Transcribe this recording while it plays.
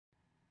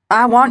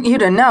I want you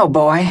to know,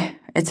 boy,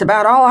 it's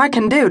about all I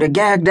can do to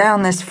gag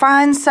down this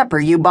fine supper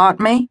you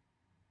bought me."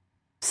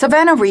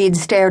 Savannah Reed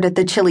stared at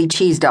the chili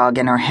cheese dog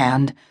in her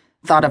hand,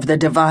 thought of the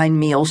divine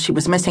meal she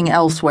was missing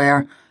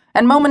elsewhere,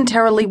 and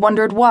momentarily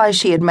wondered why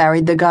she had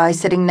married the guy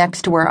sitting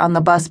next to her on the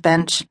bus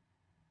bench.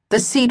 The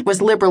seat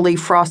was liberally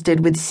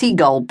frosted with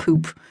seagull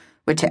poop,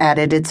 which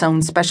added its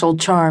own special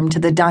charm to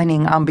the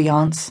dining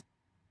ambiance,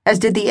 as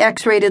did the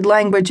X-rated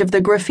language of the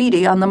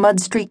graffiti on the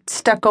mud-streaked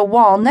stucco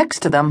wall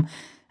next to them,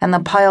 and the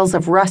piles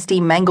of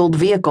rusty, mangled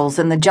vehicles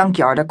in the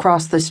junkyard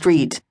across the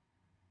street.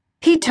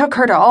 He took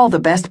her to all the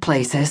best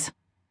places.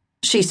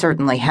 She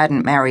certainly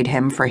hadn't married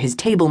him for his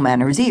table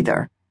manners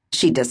either,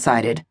 she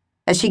decided,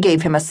 as she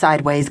gave him a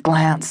sideways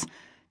glance,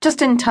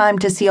 just in time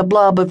to see a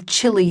blob of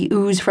chili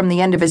ooze from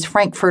the end of his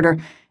frankfurter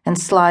and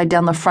slide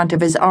down the front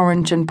of his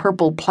orange and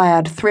purple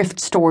plaid thrift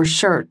store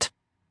shirt.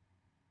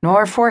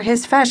 Nor for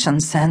his fashion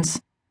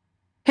sense.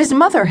 His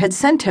mother had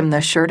sent him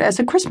the shirt as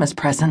a Christmas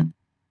present.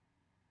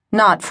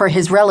 Not for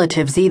his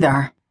relatives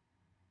either.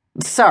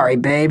 "Sorry,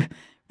 babe,"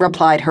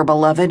 replied her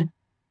beloved.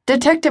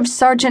 Detective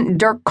Sergeant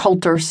Dirk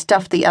Coulter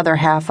stuffed the other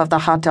half of the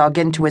hot dog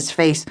into his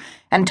face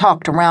and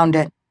talked around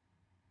it.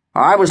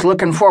 "I was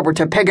looking forward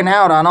to pigging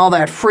out on all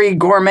that free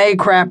gourmet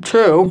crap,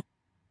 too.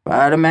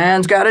 But a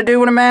man's gotta do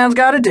what a man's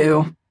gotta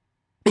do."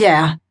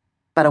 "Yeah,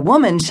 but a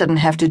woman shouldn't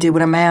have to do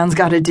what a man's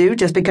gotta do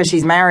just because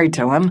she's married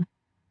to him."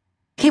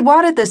 He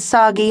wadded the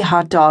soggy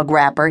hot dog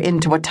wrapper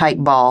into a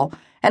tight ball,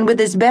 and with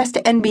his best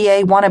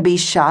NBA wannabe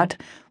shot,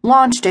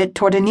 launched it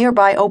toward a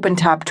nearby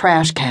open-top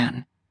trash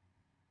can.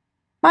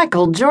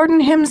 Michael Jordan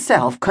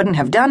himself couldn't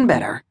have done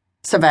better,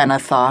 Savannah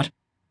thought,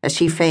 as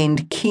she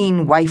feigned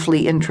keen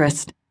wifely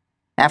interest.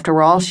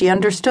 After all, she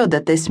understood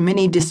that this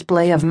mini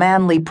display of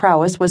manly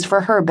prowess was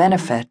for her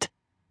benefit.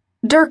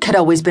 Dirk had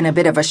always been a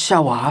bit of a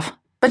show-off,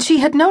 but she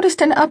had noticed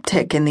an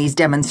uptick in these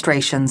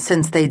demonstrations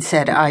since they'd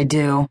said "I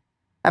do."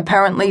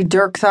 Apparently,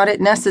 Dirk thought it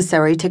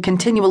necessary to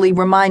continually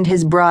remind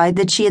his bride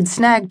that she had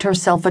snagged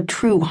herself a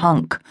true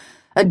hunk,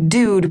 a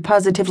dude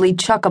positively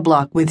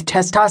chock-a-block with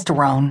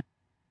testosterone.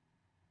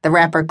 The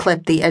wrapper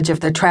clipped the edge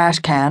of the trash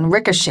can,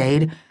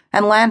 ricocheted,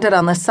 and landed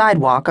on the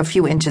sidewalk a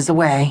few inches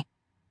away.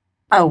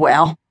 "Oh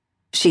well,"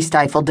 she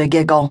stifled a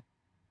giggle.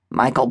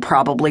 "Michael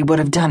probably would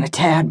have done a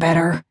tad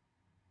better."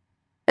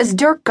 As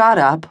Dirk got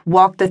up,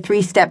 walked the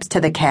 3 steps to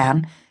the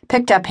can,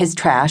 picked up his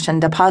trash and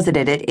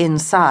deposited it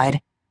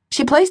inside,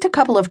 she placed a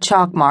couple of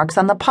chalk marks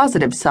on the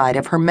positive side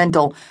of her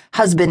mental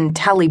husband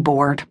tally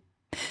board.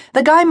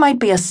 The guy might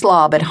be a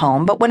slob at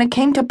home, but when it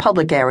came to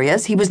public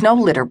areas, he was no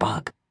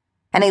litterbug.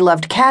 And he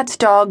loved cats,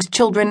 dogs,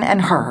 children,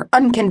 and her,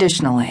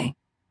 unconditionally.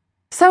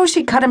 So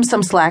she cut him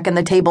some slack in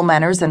the table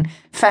manners and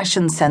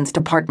fashion sense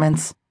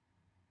departments.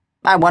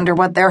 "I wonder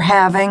what they're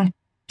having,"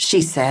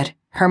 she said,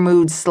 her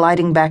mood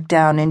sliding back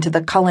down into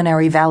the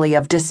culinary valley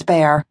of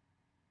despair.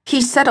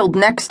 He settled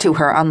next to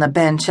her on the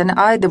bench and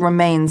eyed the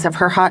remains of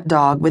her hot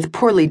dog with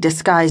poorly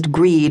disguised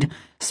greed,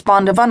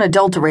 spawned of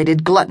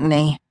unadulterated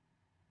gluttony.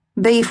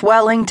 "Beef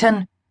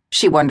Wellington?"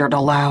 she wondered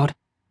aloud.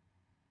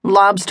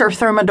 "Lobster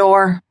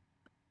thermidor?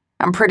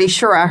 I'm pretty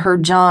sure I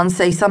heard John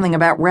say something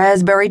about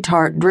raspberry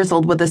tart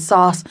drizzled with a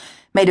sauce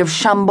made of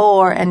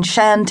chambord and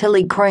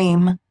chantilly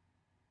cream."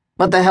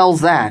 "What the hell's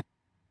that?"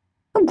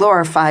 "A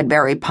glorified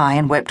berry pie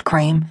and whipped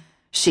cream,"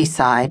 she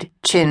sighed,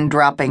 chin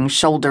dropping,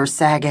 shoulders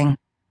sagging.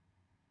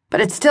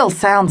 "But it still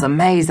sounds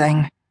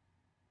amazing."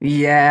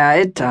 "Yeah,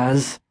 it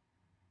does.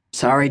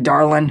 Sorry,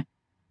 darling."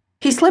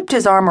 He slipped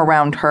his arm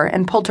around her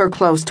and pulled her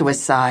close to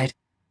his side.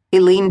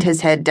 He leaned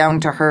his head down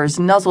to hers,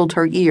 nuzzled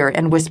her ear,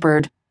 and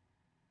whispered,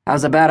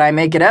 "How's about I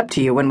make it up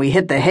to you when we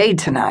hit the hay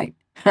tonight?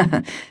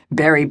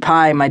 Berry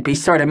pie might be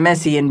sort of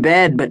messy in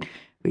bed, but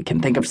we can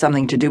think of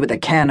something to do with a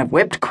can of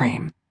whipped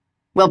cream.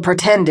 We'll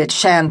pretend it's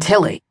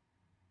chantilly."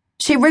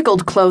 She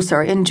wriggled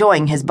closer,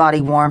 enjoying his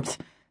body warmth.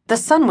 The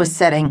sun was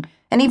setting,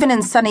 and even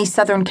in sunny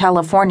Southern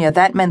California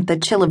that meant the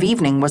chill of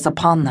evening was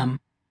upon them.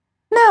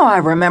 "Now I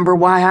remember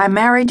why I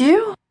married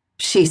you,"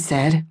 she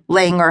said,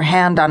 laying her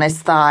hand on his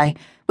thigh,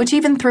 which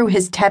even through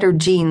his tattered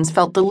jeans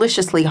felt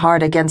deliciously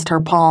hard against her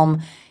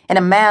palm, in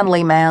a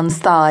manly man's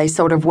thigh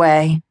sort of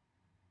way.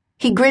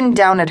 He grinned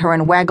down at her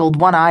and waggled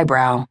one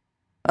eyebrow.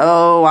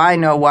 "Oh, I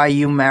know why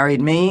you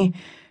married me.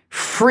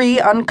 Free,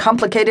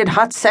 uncomplicated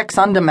hot sex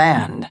on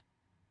demand.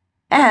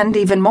 And,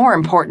 even more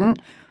important,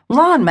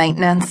 lawn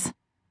maintenance."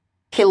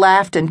 He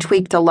laughed and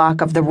tweaked a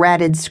lock of the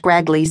ratted,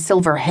 scraggly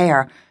silver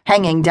hair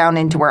hanging down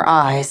into her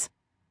eyes.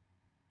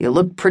 "You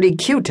look pretty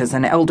cute as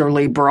an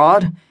elderly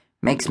broad.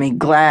 Makes me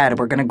glad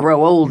we're going to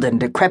grow old and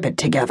decrepit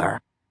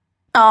together."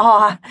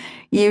 "Aw,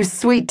 you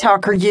sweet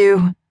talker,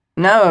 you."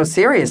 "No,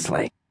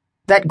 seriously.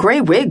 That gray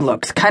wig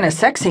looks kind of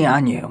sexy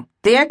on you.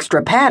 The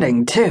extra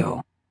padding,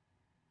 too."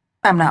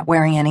 "I'm not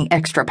wearing any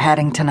extra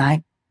padding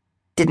tonight.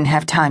 Didn't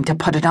have time to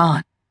put it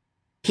on."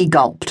 He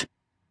gulped.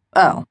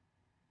 "Oh.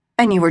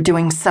 And you were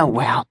doing so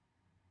well."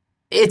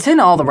 "It's in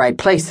all the right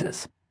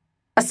places."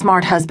 "A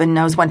smart husband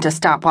knows when to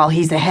stop while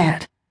he's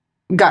ahead."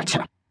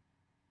 "Gotcha."